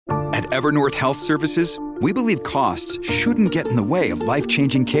At Evernorth Health Services, we believe costs shouldn't get in the way of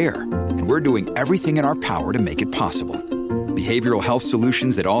life-changing care, and we're doing everything in our power to make it possible. Behavioral health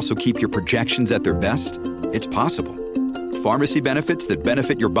solutions that also keep your projections at their best? It's possible. Pharmacy benefits that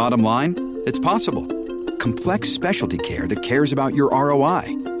benefit your bottom line? It's possible. Complex specialty care that cares about your ROI?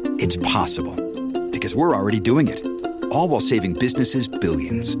 It's possible. Because we're already doing it. All while saving businesses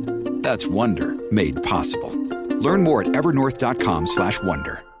billions. That's Wonder made possible. Learn more at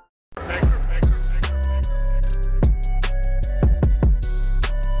evernorth.com/wonder.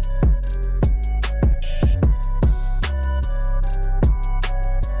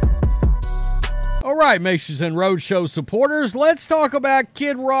 All right, Macy's and Roadshow supporters, let's talk about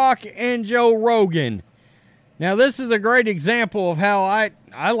Kid Rock and Joe Rogan. Now, this is a great example of how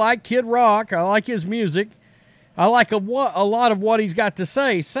I like Kid Rock. I like his music. I like a lot of what he's got to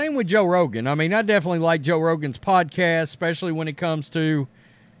say. Same with Joe Rogan. I mean, I definitely like Joe Rogan's podcast, especially when it comes to,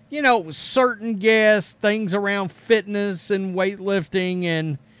 certain guests, things around fitness and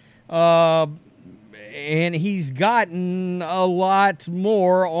weightlifting, and he's gotten a lot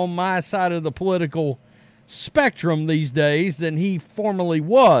more on my side of the political spectrum these days than he formerly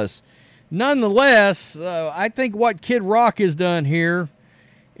was. Nonetheless, I think what Kid Rock has done here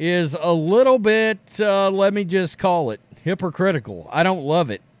is a little bit, let me just call it, hypocritical. I don't love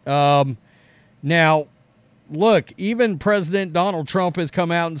it. Now, look, even President Donald Trump has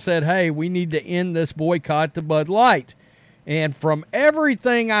come out and said, hey, we need to end this boycott to Bud Light. And from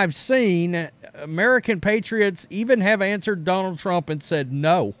everything I've seen, American patriots even have answered Donald Trump and said,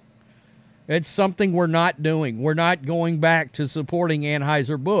 no, it's something we're not doing. We're not going back to supporting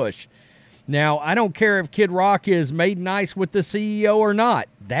Anheuser Busch. Now, I don't care if Kid Rock is made nice with the CEO or not.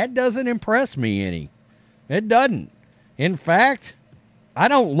 That doesn't impress me any. It doesn't. In fact, I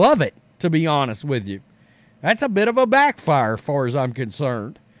don't love it, to be honest with you. That's a bit of a backfire as far as I'm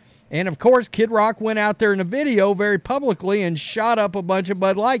concerned. And, of course, Kid Rock went out there in a video very publicly and shot up a bunch of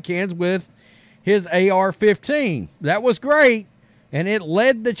Bud Light cans with his AR-15. That was great, and it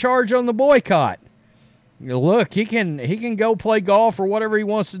led the charge on the boycott. Look, he can go play golf or whatever he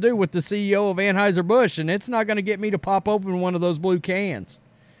wants to do with the CEO of Anheuser-Busch, and it's not going to get me to pop open one of those blue cans.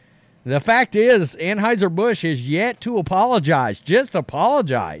 The fact is, Anheuser-Busch has yet to apologize, just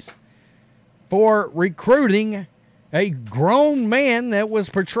apologize, for recruiting a grown man that was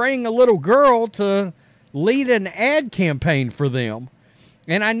portraying a little girl to lead an ad campaign for them.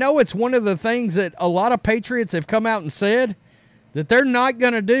 And I know it's one of the things that a lot of patriots have come out and said that they're not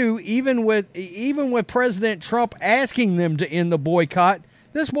going to do, even with President Trump asking them to end the boycott.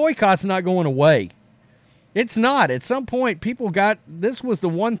 This boycott's not going away. It's not. At some point, this was the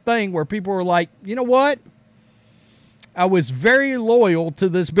one thing where people were like, you know what? I was very loyal to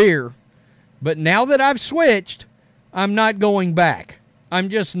this beer, but now that I've switched, I'm not going back. I'm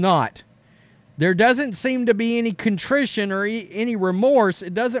just not. There doesn't seem to be any contrition or any remorse.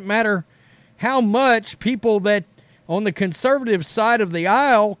 It doesn't matter how much people that on the conservative side of the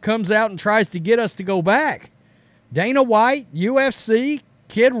aisle comes out and tries to get us to go back. Dana White, UFC,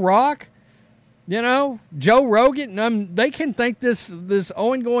 Kid Rock, Joe Rogan, they can think this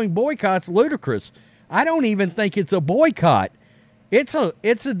ongoing boycott's ludicrous. I don't even think it's a boycott. It's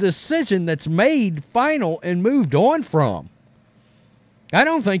a decision that's made final and moved on from. I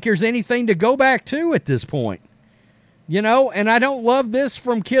don't think there's anything to go back to at this point. And I don't love this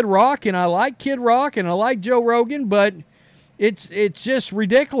from Kid Rock, and I like Kid Rock, and I like Joe Rogan, but it's just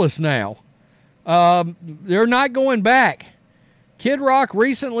ridiculous now. They're not going back. Kid Rock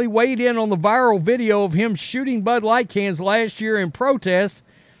recently weighed in on the viral video of him shooting Bud Light cans last year in protest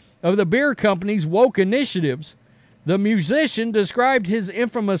of the beer company's woke initiatives. The musician described his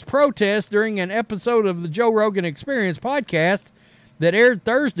infamous protest during an episode of the Joe Rogan Experience podcast that aired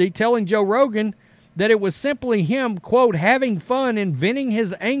Thursday, telling Joe Rogan that it was simply him, quote, having fun and venting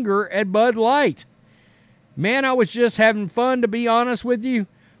his anger at Bud Light. Man, I was just having fun, to be honest with you,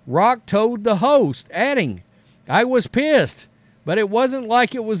 Rock told the host, adding, I was pissed, but it wasn't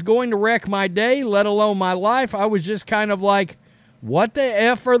like it was going to wreck my day, let alone my life. I was just kind of like, what the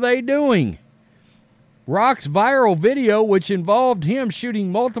F are they doing? Rock's viral video, which involved him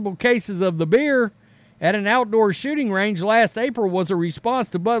shooting multiple cases of the beer at an outdoor shooting range last April, was a response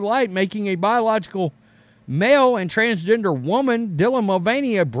to Bud Light making a biological male and transgender woman, Dylan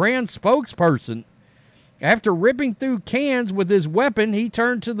Mulvaney, a brand spokesperson. After ripping through cans with his weapon, he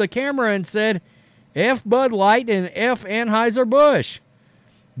turned to the camera and said, F Bud Light and F Anheuser-Busch.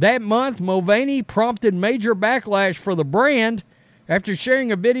 That month, Mulvaney prompted major backlash for the brand after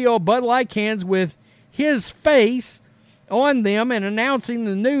sharing a video of Bud Light cans with his face on them and announcing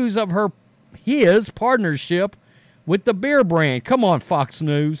the news of his partnership with the beer brand. Come on, Fox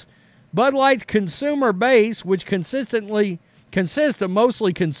News. Bud Light's consumer base, which consists of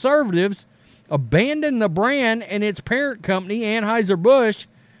mostly conservatives, abandoned the brand and its parent company, Anheuser-Busch,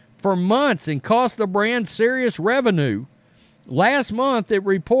 for months and cost the brand serious revenue. Last month, it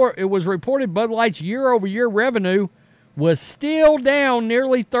was reported Bud Light's year-over-year revenue was still down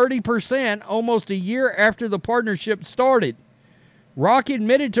nearly 30%, almost a year after the partnership started. Rock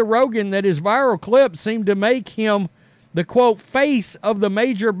admitted to Rogan that his viral clip seemed to make him the, quote, face of the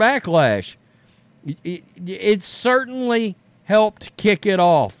major backlash. It certainly helped kick it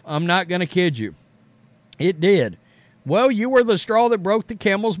off. I'm not going to kid you. It did. Well, you were the straw that broke the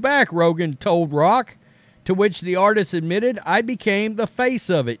camel's back, Rogan told Rock, to which the artist admitted, I became the face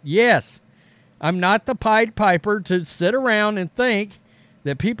of it. Yes, I'm not the Pied Piper to sit around and think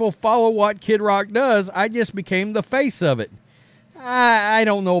that people follow what Kid Rock does. I just became the face of it. I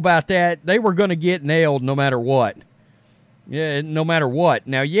don't know about that. They were going to get nailed no matter what. Yeah, no matter what.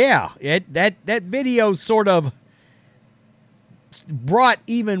 Now, yeah, that video sort of brought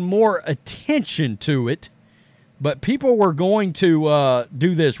even more attention to it, but people were going to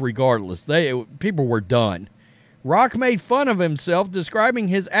do this regardless. People were done. Rock made fun of himself, describing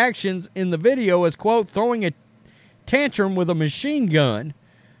his actions in the video as, quote, throwing a tantrum with a machine gun,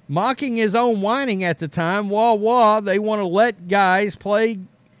 mocking his own whining at the time. Wah, wah, they want to let guys play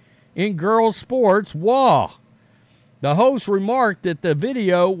in girls' sports. Wah. The host remarked that the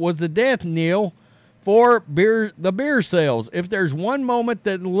video was the death knell for the beer sales. If there's one moment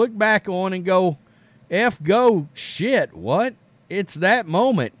that look back on and go, shit, what? It's that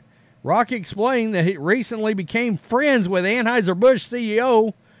moment. Rock explained that he recently became friends with Anheuser-Busch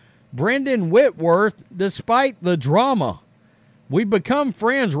CEO Brendan Whitworth despite the drama. We've become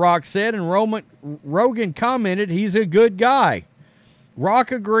friends, Rock said, and Rogan commented he's a good guy.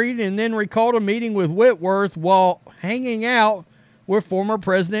 Rock agreed and then recalled a meeting with Whitworth while hanging out with former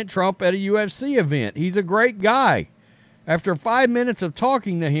President Trump at a UFC event. He's a great guy. After 5 minutes of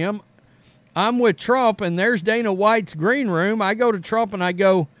talking to him, I'm with Trump, and there's Dana White's green room. I go to Trump, and I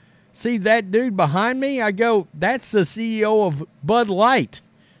go, see that dude behind me? I go, that's the CEO of Bud Light,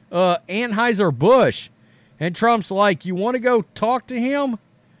 Anheuser-Busch. And Trump's like, you want to go talk to him?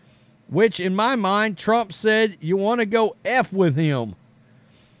 Which, in my mind, Trump said, you want to go F with him.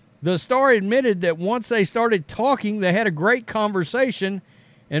 The star admitted that once they started talking, they had a great conversation,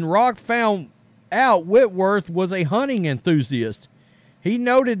 and Rock found out Whitworth was a hunting enthusiast. He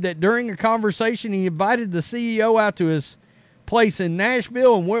noted that during a conversation, he invited the CEO out to his place in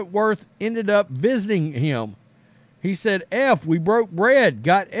Nashville, and Whitworth ended up visiting him. He said, we broke bread,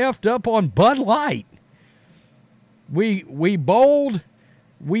 got effed up on Bud Light. We bowled,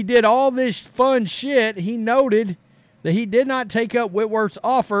 we did all this fun shit. He noted that he did not take up Whitworth's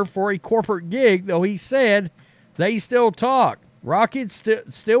offer for a corporate gig, though he said they still talk. Rocket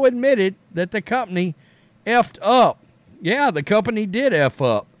still admitted that the company effed up. Yeah, the company did F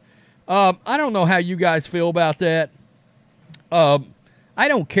up. I don't know how you guys feel about that. I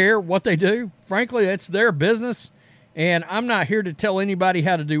don't care what they do. Frankly, that's their business, and I'm not here to tell anybody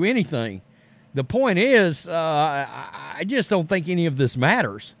how to do anything. The point is, I just don't think any of this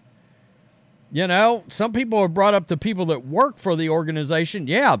matters. You know, some people have brought up the people that work for the organization.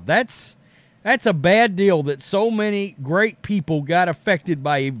 Yeah, that's a bad deal that so many great people got affected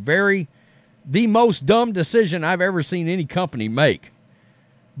by the most dumb decision I've ever seen any company make.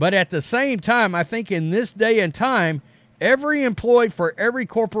 But at the same time, I think in this day and time, every employee for every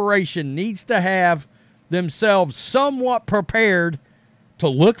corporation needs to have themselves somewhat prepared to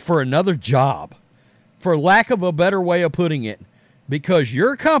look for another job, for lack of a better way of putting it, because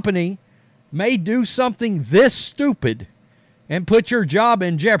your company may do something this stupid and put your job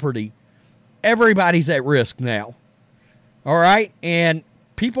in jeopardy. Everybody's at risk now. All right? And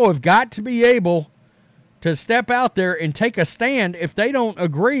people have got to be able to step out there and take a stand if they don't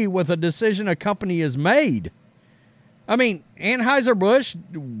agree with a decision a company has made. I mean, Anheuser-Busch,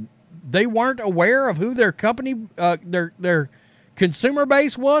 they weren't aware of who their company, their consumer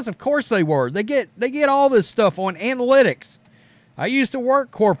base was. Of course they were. They get all this stuff on analytics. I used to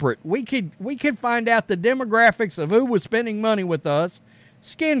work corporate. We could find out the demographics of who was spending money with us,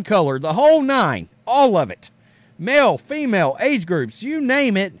 skin color, the whole nine, all of it. Male, female, age groups, you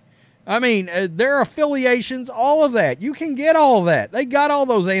name it. I mean, their affiliations, all of that. You can get all of that. They got all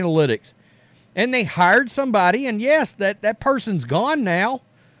those analytics. And they hired somebody, and yes, that person's gone now.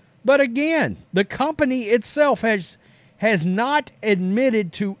 But again, the company itself has not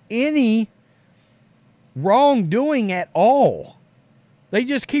admitted to any wrongdoing at all. They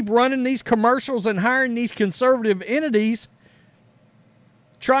just keep running these commercials and hiring these conservative entities,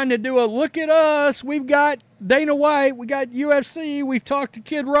 trying to do a look at us. We've got Dana White. We got UFC. We've talked to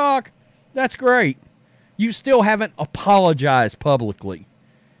Kid Rock. That's great. You still haven't apologized publicly.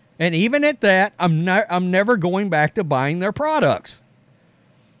 And even at that, I'm never going back to buying their products.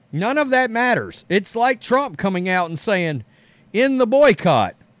 None of that matters. It's like Trump coming out and saying, in the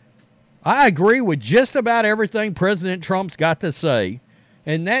boycott, I agree with just about everything President Trump's got to say,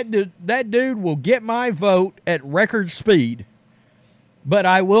 and that dude will get my vote at record speed, but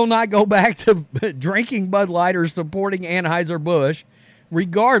I will not go back to drinking Bud Light or supporting Anheuser Busch,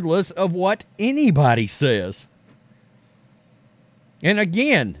 regardless of what anybody says. And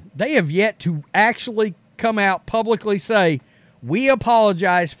again, they have yet to actually come out publicly say, we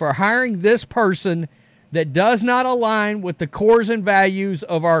apologize for hiring this person that does not align with the cores and values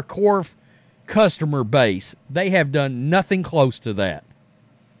of our core customer base. They have done nothing close to that.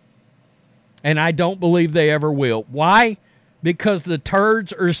 And I don't believe they ever will. Why? Because the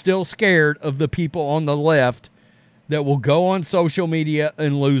turds are still scared of the people on the left that will go on social media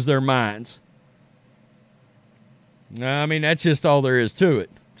and lose their minds. I mean, that's just all there is to it.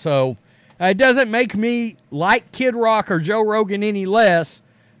 So it doesn't make me like Kid Rock or Joe Rogan any less,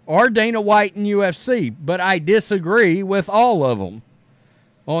 or Dana White and UFC, but I disagree with all of them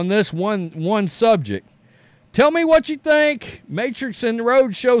on this one subject. Tell me what you think. Matrix and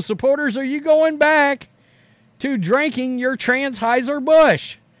Roadshow supporters, are you going back to drinking your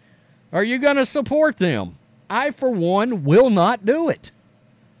Anheuser-Busch? Are you going to support them? I, for one, will not do it.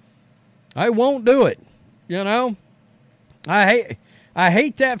 I won't do it. You know? I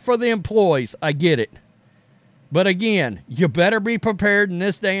hate that for the employees. I get it. But again, you better be prepared in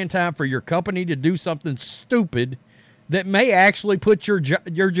this day and time for your company to do something stupid that may actually put your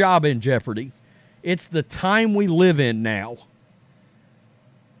job in jeopardy. It's the time we live in now.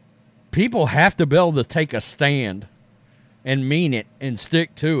 People have to be able to take a stand and mean it and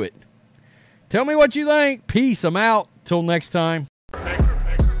stick to it. Tell me what you think. Peace. I'm out. Till next time.